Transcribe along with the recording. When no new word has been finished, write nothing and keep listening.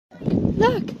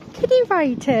Look, kiddie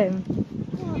ride him.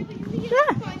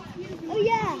 Look. Oh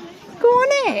yeah. Go on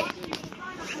it.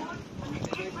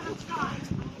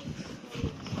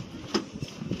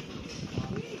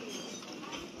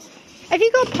 Have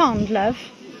you got a pond, love?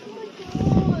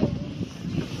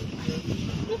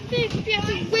 Look, babe, we have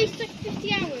to waste like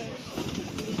 50 hours.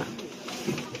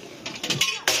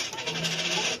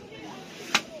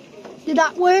 Did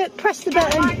that work? Press the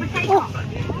button. Oh.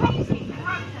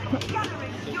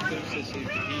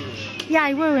 Yeah,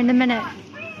 I will in a minute.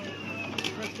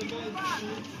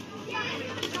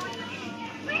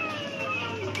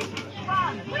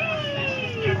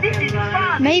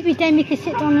 Maybe Demi could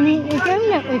sit down and eat a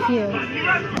donut with you.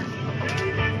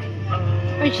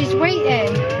 Oh, she's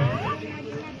waiting.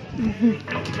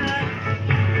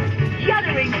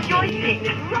 Shuddering joystick.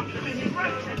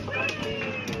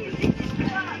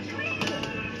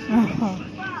 Oh.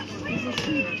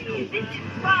 This is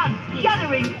fun.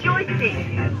 Shuddering joystick.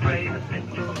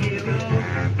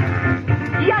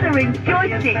 Shuddering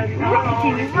joystick.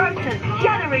 Rocketing rotors.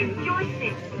 Shuddering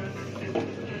joystick.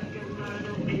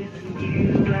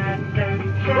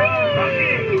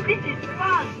 Whee! This is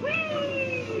fun.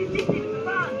 Whee! This is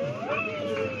fun. Whee!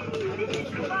 This is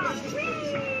fun. Whee!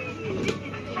 This is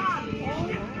fun.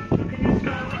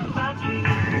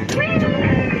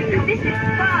 Whee! This is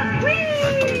fun.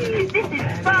 Whee! This is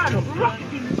fun.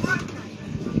 Rocketing rotors.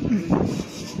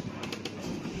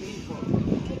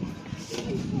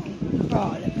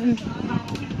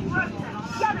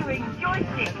 Shuddering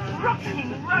joystick.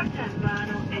 Rocketing rotors.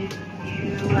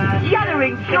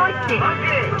 Shuddering joystick.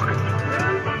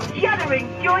 Shuddering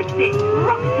joystick.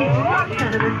 Rocketing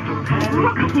rotors.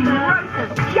 Rocketing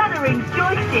rotors. Shuddering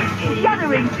joystick.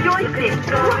 Shuddering joystick.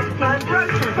 Rocketing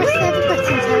rotors. Press the other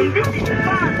button, Tom. This is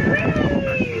fun.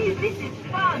 Whee! This is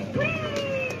fun. Whee!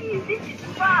 This is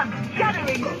fun.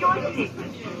 Shuddering joystick.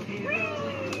 Whee!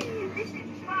 This is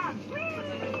fun. Whee!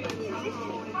 This is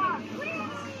fun. Whee!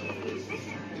 This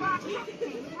is fun.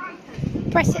 Rocketing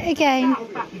rotors. Press it again.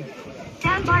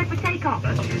 Stand by for takeoff.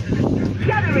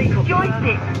 Shuddering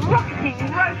joystick. Rocketing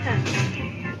rotors.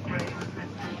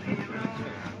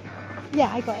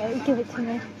 Yeah, I got it. Give it to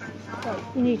me.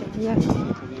 Oh, you need it, do you?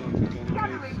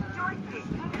 Shuddering joystick.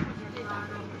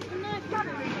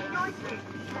 Shuddering joystick.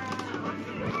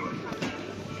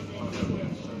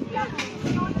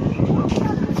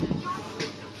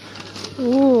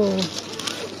 Ooh.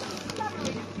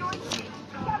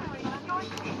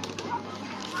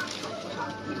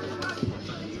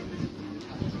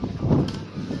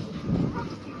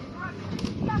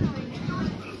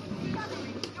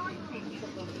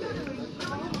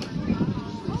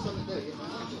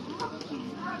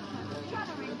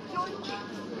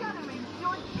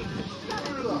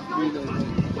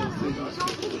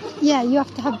 Yeah, you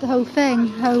have to have the whole thing,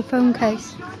 whole phone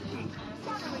case.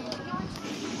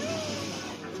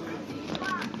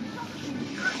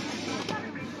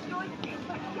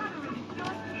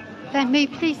 Then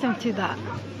maybe please don't do that.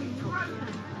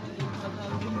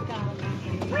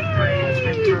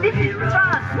 This is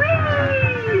fun.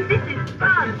 Whee! This is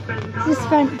fun. This is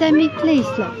fun. Demi, please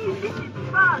look. This is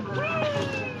fun.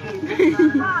 Whee! This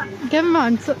is fun. Come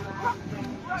on. So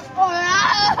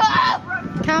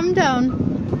calm down.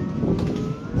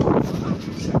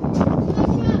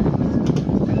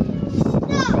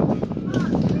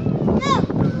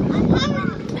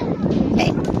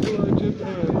 Hey.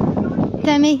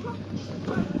 Demi,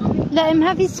 let him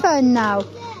have his fun now.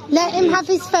 Let him have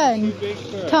his fun.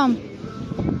 Tom.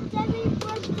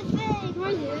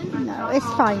 No, it's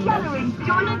fine, love.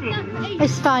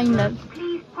 It's fine, love.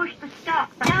 Please push the start.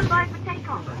 Stand by for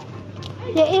takeoff.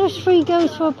 Yeah, here's free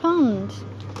goes for a pond.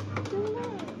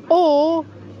 Or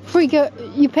free go,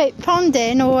 you pay pond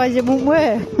in, otherwise it won't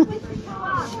work.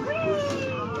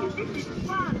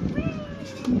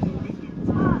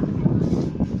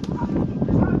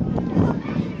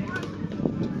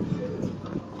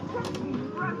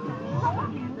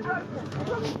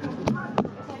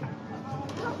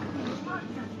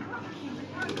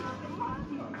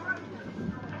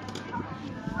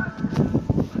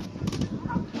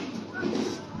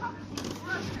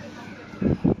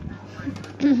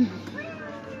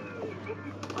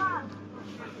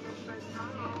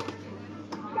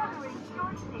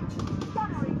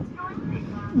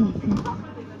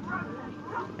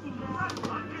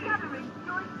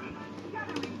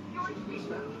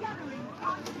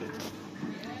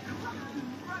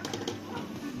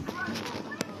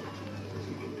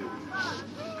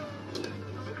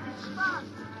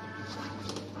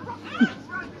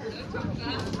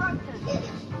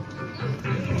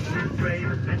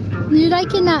 You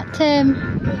liking that, Tim?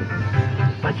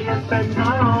 and friends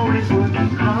are always working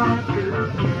hard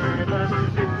together.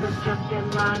 It's a Chuck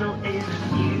and Lionel is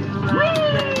you and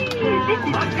them. This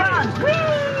is fun!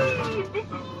 Whee! This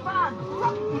is fun!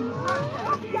 Rocking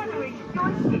rotor, gathering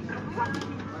joysticks,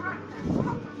 rocking rotor,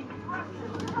 rocking rotor,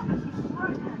 rocking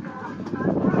rotor,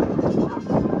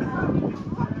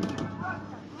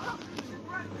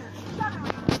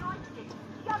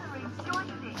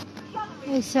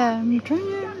 There's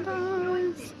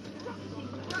trains,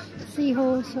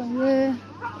 seahorse on there.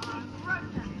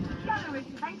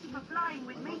 Thank you for flying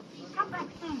with me. Come back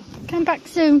soon. Come back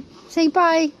soon. Say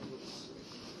bye.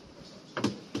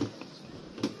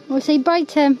 Or say bye,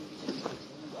 Tim.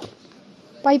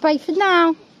 Bye bye for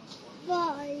now.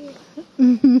 Bye.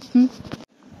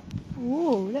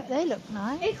 Oh, look, they look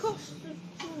nice. It costs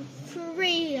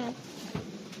 $3.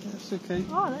 That's okay.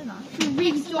 Oh, they're nice.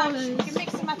 $3. You can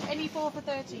mix and match any 4 for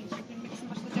 13. So you can mix and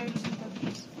match the donuts and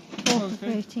cookies. 4 for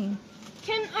 13.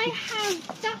 Can I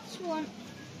have that one?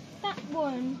 That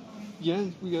one. Yeah,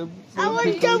 we go. I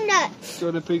want donuts. Do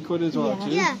you want a pink one as well, Yeah.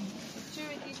 Jim? Yeah. 2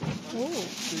 of these.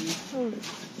 Oh.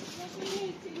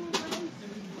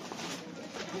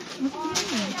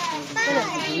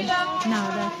 No,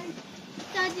 they're...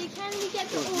 Daddy, can we get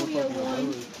the Oreo one?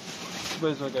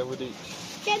 Might as well go with each.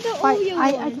 Get the I Oreo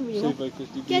one. don't really See want. if I could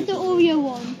Get the Oreo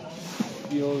one.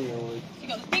 The Oreo one. You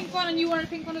got the pink one and you want a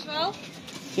pink one as well?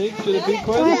 Take to the pink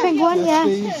one? Want a pink one? Yes, Yeah.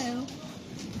 please.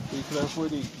 We can have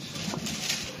one each.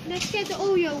 Let's get the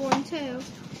Oreo one too.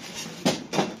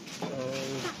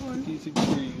 That one. These are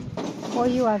green. What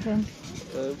are you having?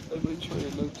 I'm going to try a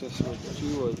Lotus one. What do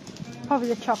you want? Probably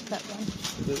the chocolate one.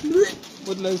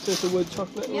 One Lotus and one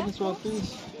chocolate one as well,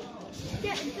 please.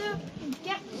 Get the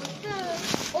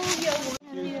Oreo one.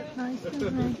 They look nice,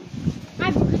 don't they?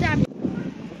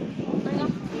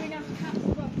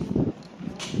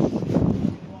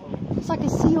 It's like a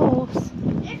seahorse.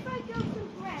 If I go to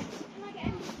bread, can I get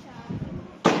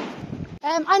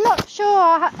any I'm not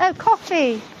sure.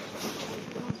 Coffee.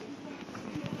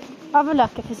 Have a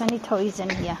look if there's any toys in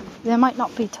here. There might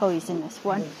not be toys in this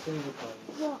one.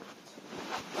 What?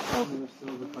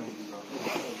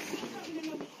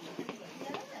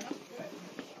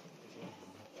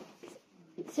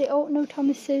 Say, oh, no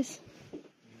Thomas's.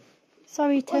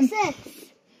 Sorry, Tim. What's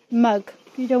this? Mug.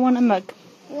 You don't want a mug.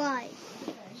 Why?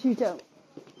 You don't.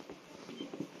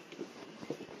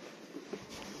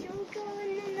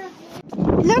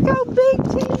 Look how big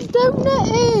Tim's donut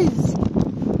is.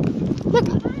 Look,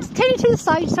 turn it to the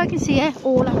side so I can see it.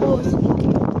 Oh, that was.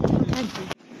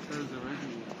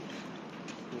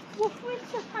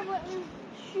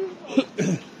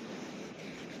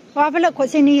 Well, have a look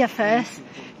what's in here first.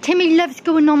 Timmy loves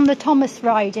going on the Thomas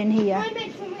ride in here.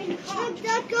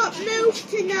 That got moved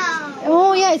to now.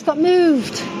 Oh yeah, it's got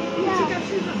moved.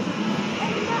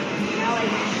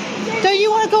 Don't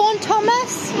you want to go on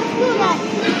Thomas?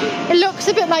 It looks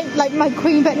a bit like my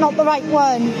Queen, but not the right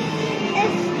one.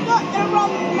 It's got the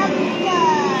wrong number.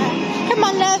 Come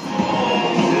on, love.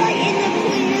 Like in the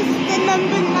Queen is the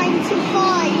number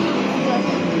 95.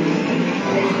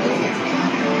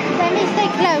 Let me stay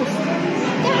close.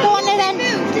 Go on then.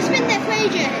 Moved. It's been there for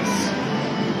ages.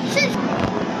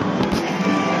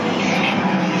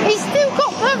 He's still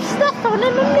got that stuff on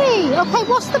him, hasn't he? Okay,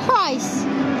 what's the price?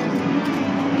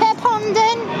 Hair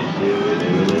ponding.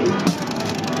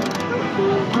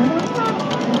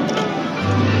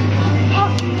 Oh,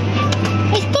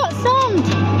 it's got sand.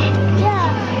 Yeah.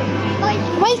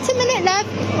 Wait a minute, love.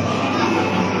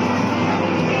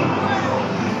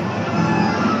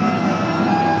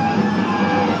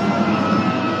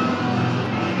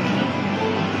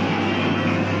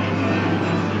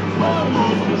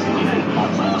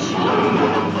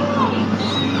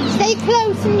 Stay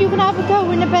close and you can have a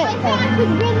go in a bit. I thought I could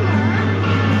win that.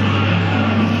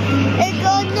 It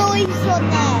got noise on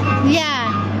there. Yeah.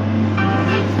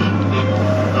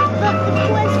 But the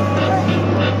question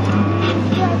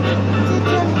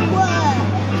didn't work.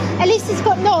 At least it's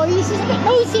got noise. It's a bit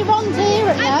noisy around here I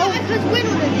thought now. I could win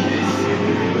one of these.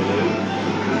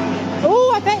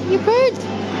 Oh, I bet you could.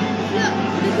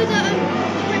 Look at that.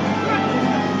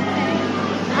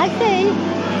 I see.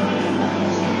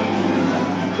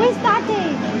 Where's Daddy?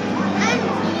 And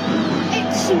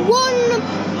it's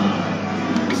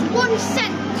 1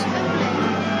 cent only.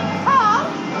 Ah,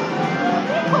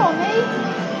 you call me.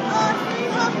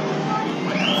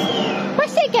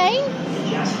 Press it again.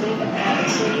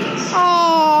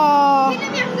 Oh. Let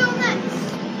me have to go next.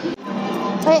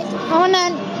 Wait, come on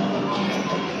then.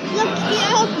 Look,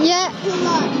 Yeah.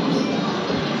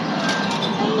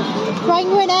 Right,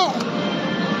 we're in it.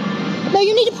 No,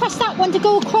 you need to press that one to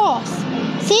go across.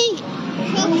 See?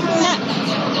 Come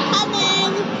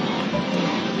on.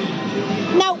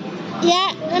 No.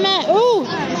 Yeah, a minute. Ooh.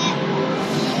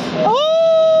 Ooh.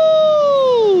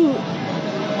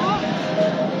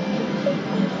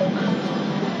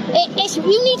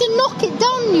 You need to knock it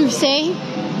down, you see.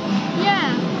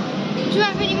 Yeah. Do you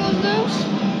have any more of those?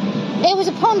 It was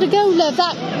a pound ago, love.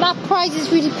 That prize is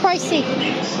really pricey.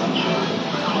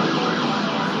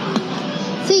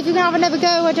 See if you can have another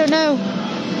go, I don't know.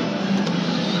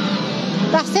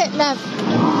 That's it, love.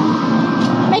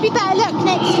 Maybe better luck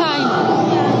next time.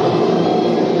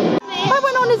 I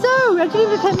went on his own. I didn't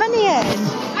even put money in.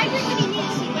 I don't really need a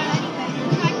seatbelt anyway.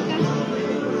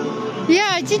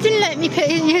 Yeah, you didn't let me put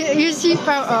your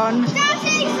seatbelt on. That's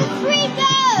it, it's a free go!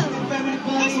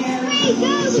 It's a free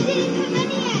go, we didn't put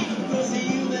money in.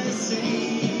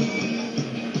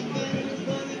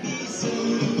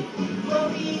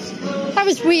 That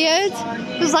was weird.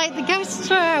 It was like the ghosts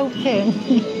were open.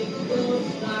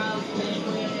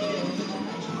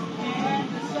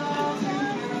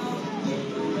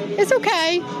 It's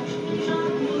okay.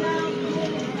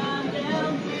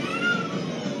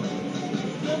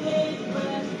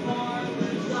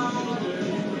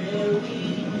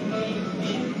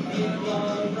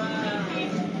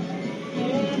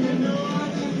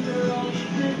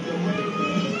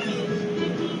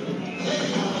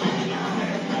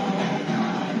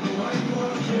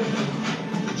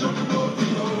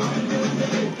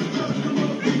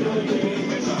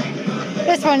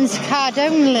 This one's card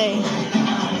only.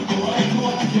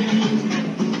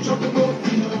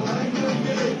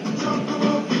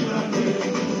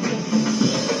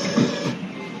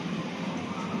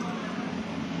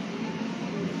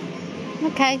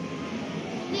 Okay.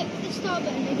 Look, the start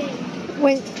button again.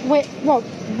 Wait, what?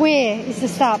 Where is the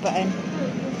start button?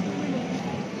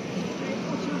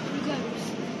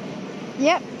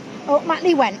 Yep.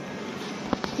 Automatically went.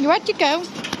 You had to go.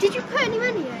 Did you put any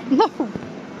money in? No.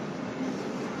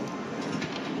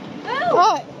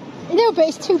 Oh, no, but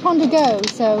it's £2 to go,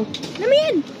 so. Let me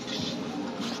in.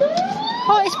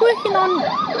 Oh, it's working on.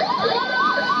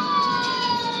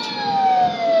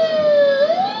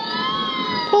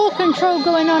 Pull control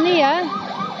going on here.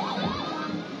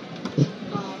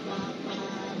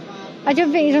 I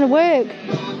don't think it's going to work.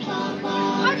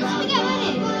 How did we get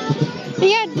money?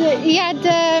 He had,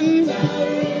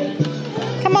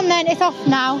 come on then, it's off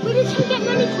now. Where did you get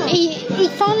money from? He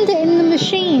found it in the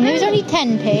machine. It was only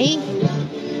 10p.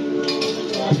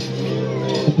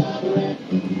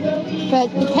 But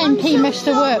the 10p must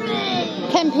have worked.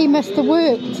 10p must have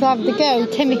worked to have the go.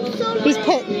 Timmy, he's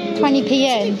put 20p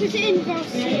in.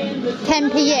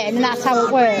 10p in, and that's how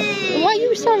it worked. Why are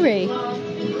you sorry?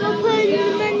 I'll put in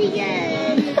the money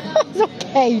again. It's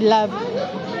okay, love.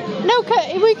 No,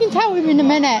 we can tell him in a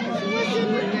minute.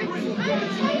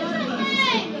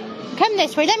 Come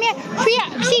this way. Let me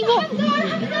see what.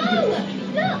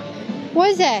 What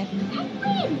is it?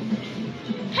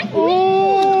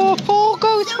 Oh, 4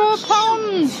 goes for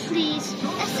 £1. Please.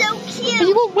 That's so cute.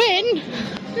 You won't win.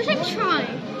 Let me try.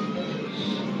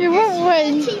 You won't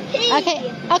win. 30p.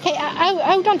 Okay.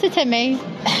 Hold on to Timmy.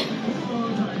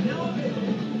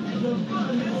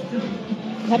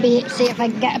 Let me see if I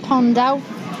can get a pond out.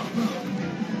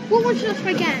 What one should I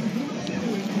try again?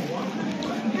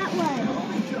 That way.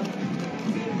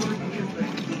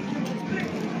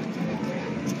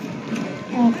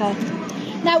 Okay.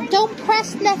 Now don't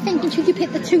press nothing until you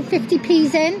put the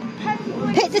 250p's in.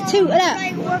 Pick the two. Look.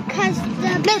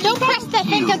 No, don't press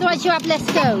nothing, otherwise you have less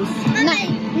goes.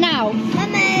 Now.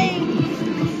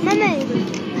 Mummy.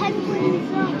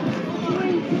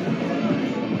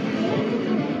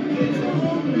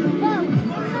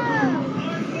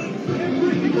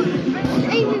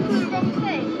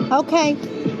 Okay.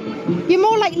 You're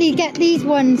more likely to get these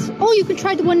ones. Oh, you could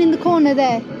try the one in the corner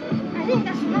there. I think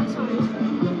that's from that side.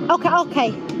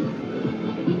 Okay.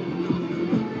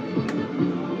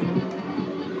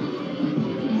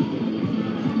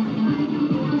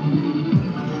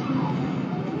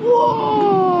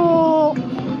 Whoa!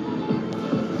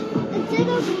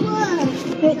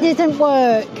 It didn't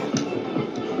work.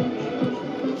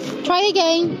 Try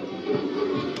again.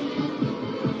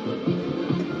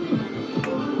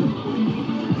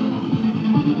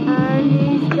 And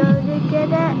he's going to get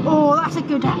it. Oh, that's a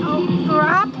good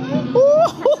grab. Oh,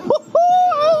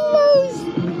 almost.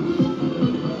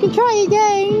 You can try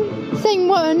again. Same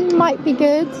one might be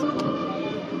good.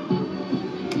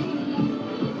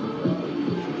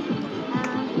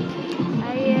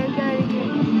 Are you going to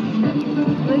get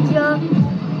it? Good job.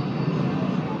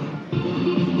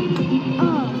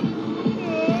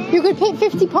 You could put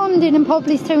 £50 in and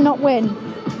probably still not win. Can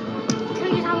we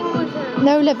just have one more turn?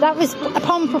 No, love, that was a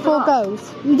 £1 for 4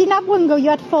 goes. You didn't have 1 go, you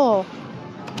had 4.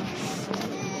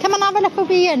 Come on, have a look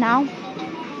over here now.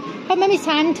 Hold Mummy's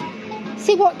hand.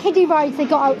 See what kiddie rides they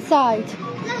got outside.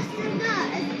 That's the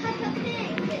nut. It's Peppa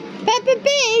Pig. Peppa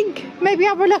Pig! Maybe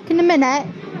have a look in a minute.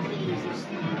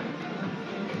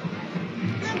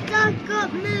 Look, that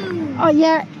got moved. Oh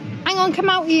yeah. Hang on, come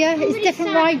out here. It's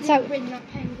different rides out.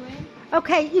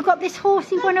 Okay, you got this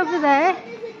horsey one over there.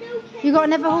 You got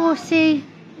another horsey.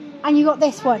 And you got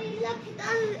this one. Look,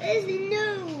 that is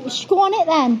new. Should go on it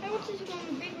then. I want to go on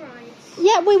the big rides.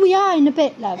 Yeah, we are in a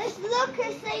bit, love. Let's look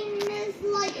at things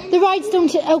like... The rides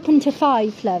don't open to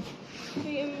 5, love. Let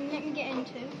me get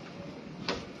into.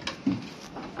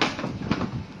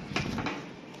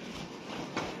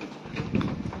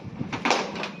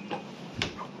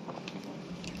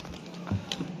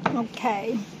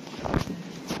 Okay.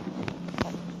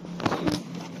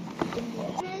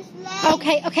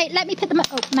 Okay, let me put the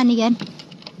money in.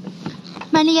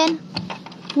 Money in.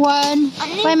 1,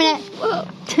 wait a minute.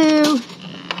 2,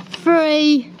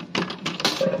 3.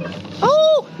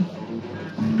 Oh!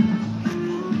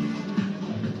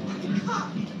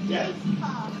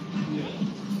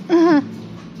 Uh-huh.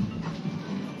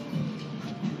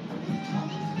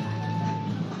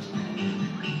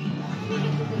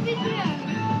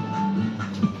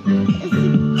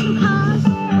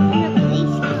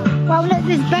 Wow, look,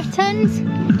 there's buttons.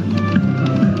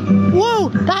 Whoa,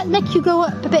 that makes you go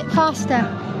up a bit faster.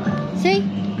 See?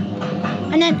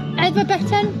 And then other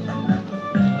button.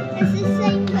 It's the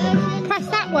same person. Press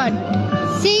that one.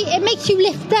 See, it makes you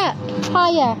lift up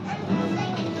higher.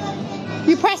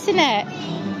 You're pressing it.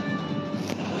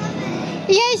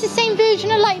 Yeah, it's the same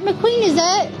version of Light McQueen, is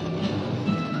it?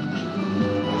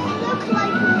 Look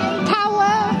like a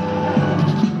Tower.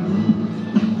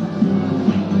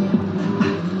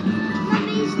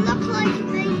 Mummies look like a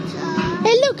beta.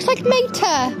 It looks like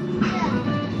Mater.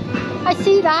 Yeah. I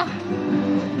see that.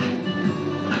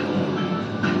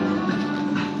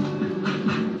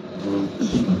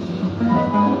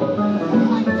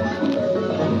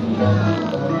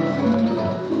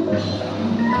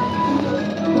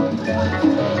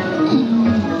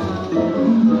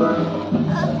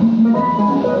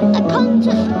 I come to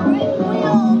the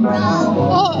wheel round.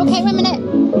 Oh, okay, wait a minute.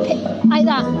 Like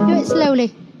that. Do it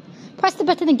slowly. Press the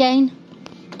button again,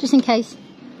 just in case.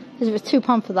 Because it was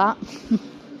 £2 for that.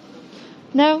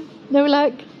 No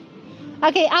luck.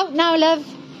 Okay, out now, love.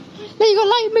 There you go,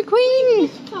 Light McQueen.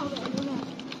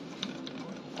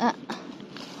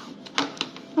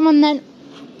 Come on then.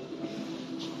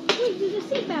 Wait, there's a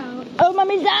seatbelt. Oh,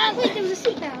 Mummy's down. Wait, there was a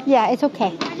seatbelt. Yeah, it's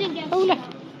okay. I didn't get a Oh, look.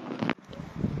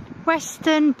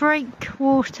 Western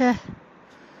breakwater.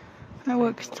 That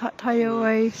works. Tidal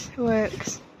waves. It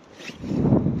works.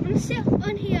 I'm gonna sit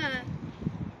on here.